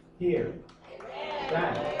here,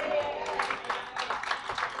 stand.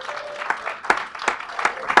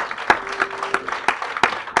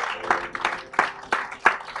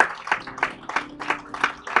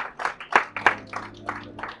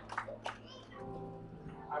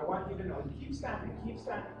 I want you to know, keep standing, keep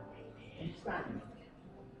standing, keep standing,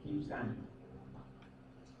 keep standing.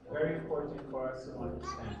 Very important for us to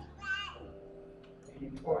understand the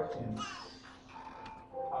importance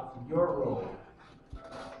of your role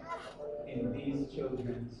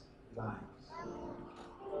children's lives.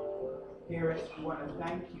 Parents, we want to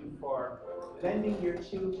thank you for lending your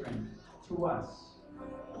children to us.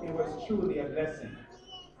 It was truly a blessing.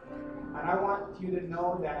 And I want you to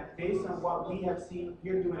know that based on what we have seen,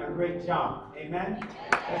 you're doing a great job. Amen?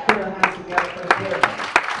 Let's put our hands together for the parents.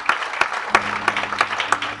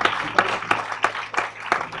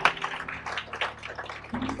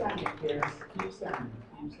 Keep standing, parents. Keep standing.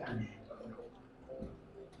 Keep standing.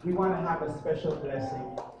 We want to have a special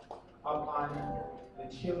blessing upon the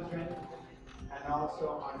children and also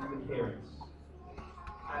on the parents.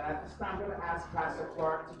 And at this time, I'm going to ask Pastor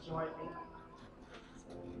Clark to join me.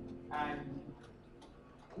 And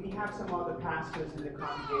we have some other pastors in the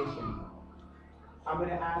congregation. I'm going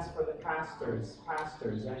to ask for the pastors.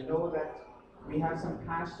 I know that we have some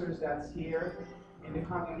pastors that's here in the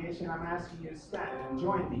congregation. I'm asking you to stand and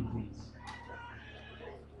join me, please.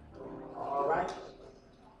 All right?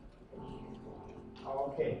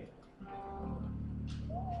 Okay.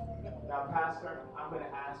 Now, Pastor, I'm going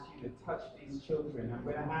to ask you to touch these children. I'm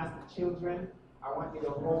going to ask the children, I want you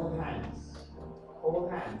to hold hands.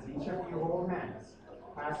 Hold hands. Each of you hold hands.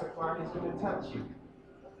 Pastor Clark is going to touch you.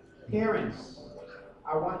 Parents,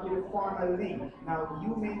 I want you to form a link. Now,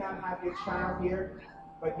 you may not have your child here,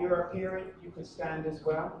 but you're a parent. You could stand as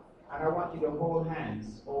well. And I want you to hold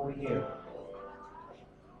hands over here.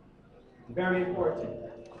 Very important.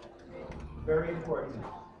 Very important.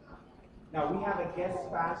 Now, we have a guest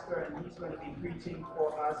pastor, and he's going to be preaching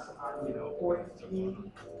for us on the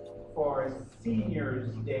 14th for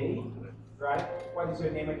Seniors Day, right? What is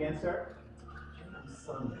your name again, sir? James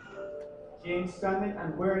Sunday. James Sunday.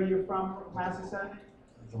 And where are you from, Pastor Sunday?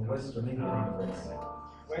 From West Jamaica Conference.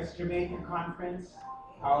 West Jamaica Conference.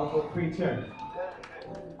 Powerful preacher.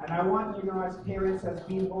 And I want you to know, as parents, as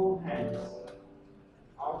we hold hands,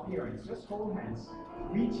 all parents, just hold hands.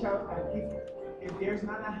 Reach out, and if there's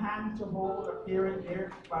not a hand to hold a parent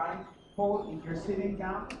nearby, hold. If you're sitting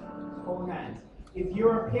down, hold hands. If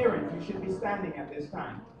you're a parent, you should be standing at this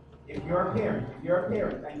time. If you're a parent,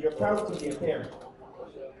 and you're proud to be a parent,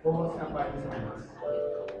 hold somebody's hands.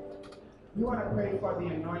 We want to pray for the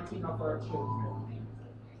anointing of our children.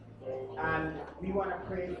 And we want to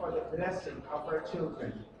pray for the blessing of our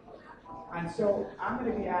children. And so I'm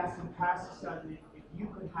going to be asking Pastor Sunday if you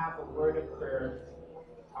could have a word of prayer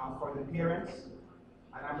for the parents,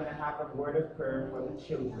 and I'm going to have a word of prayer for the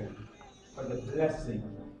children, for the blessing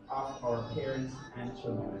of our parents and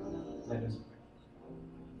children. Let us pray.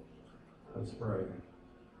 Let's pray.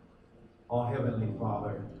 Our Heavenly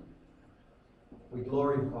Father, we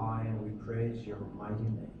glorify and we praise your mighty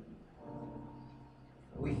name.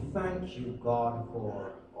 We thank you, God,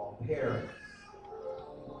 for our parents,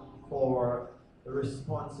 for the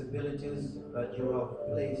responsibilities that you have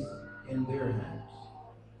placed in their hands,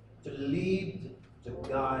 to lead, to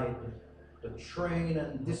guide, to train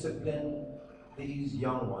and discipline these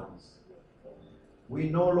young ones. We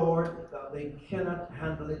know, Lord, that they cannot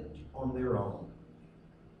handle it on their own.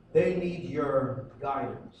 They need your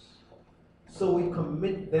guidance. So we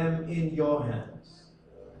commit them in your hands.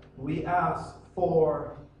 We ask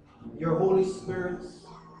for your Holy Spirit's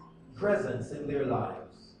presence in their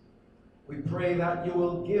lives. We pray that you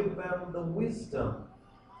will give them the wisdom,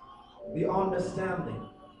 the understanding,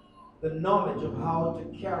 the knowledge of how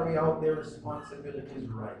to carry out their responsibilities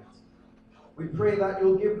right. We pray that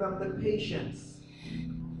you'll give them the patience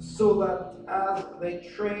so that as they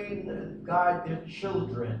train and guide their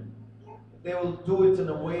children, they will do it in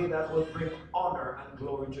a way that will bring honor and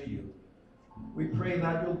glory to you. We pray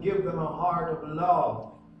that you'll give them a heart of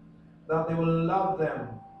love, that they will love them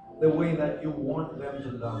the way that you want them to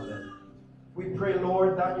love them. We pray,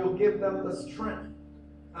 Lord, that you'll give them the strength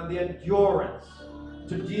and the endurance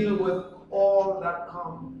to deal with all that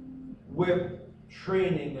come with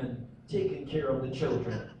training and taking care of the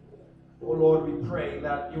children. Oh Lord, we pray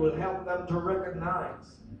that you will help them to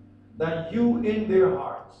recognize that you in their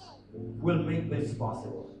hearts will make this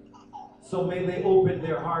possible. So may they open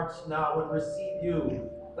their hearts now and receive you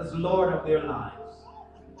as Lord of their lives.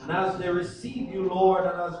 And as they receive you, Lord,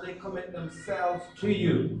 and as they commit themselves to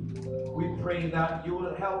you, we pray that you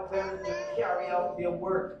will help them to carry out their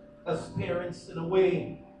work as parents in a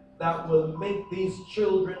way that will make these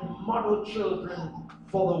children model children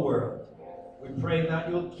for the world. We pray that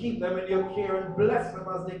you'll keep them in your care and bless them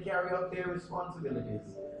as they carry out their responsibilities.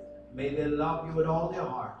 May they love you with all their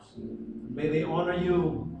hearts. May they honor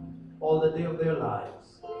you all the day of their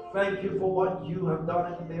lives. Thank you for what you have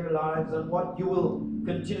done in their lives and what you will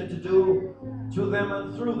continue to do to them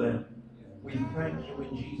and through them. We thank you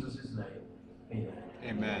in Jesus' name. Amen.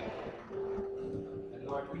 Amen. And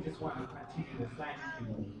Lord, we just want to continue to thank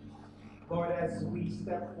you Lord, as we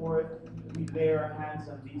step forth, we lay our hands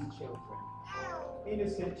on these children.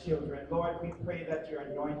 Innocent children, Lord, we pray that your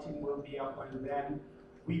anointing will be upon them.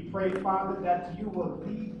 We pray, Father, that you will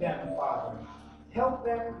lead them, Father. Help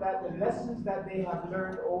them that the lessons that they have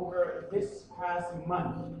learned over this past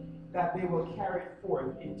month, that they will carry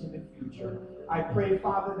forth into the future. I pray,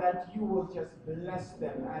 Father, that you will just bless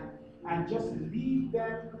them and just lead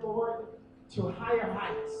them, Lord, to higher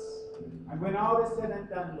heights. And when all is said and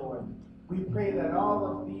done, Lord, we pray that all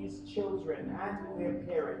of these children and their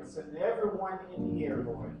parents and everyone in here,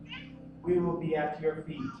 Lord, we will be at your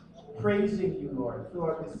feet, praising you, Lord,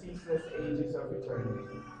 throughout the ceaseless ages of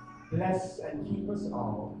eternity. Bless and keep us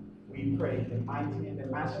all, we pray, in the mighty and the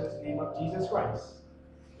matchless name of Jesus Christ.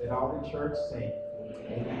 Let all the church say,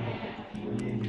 amen.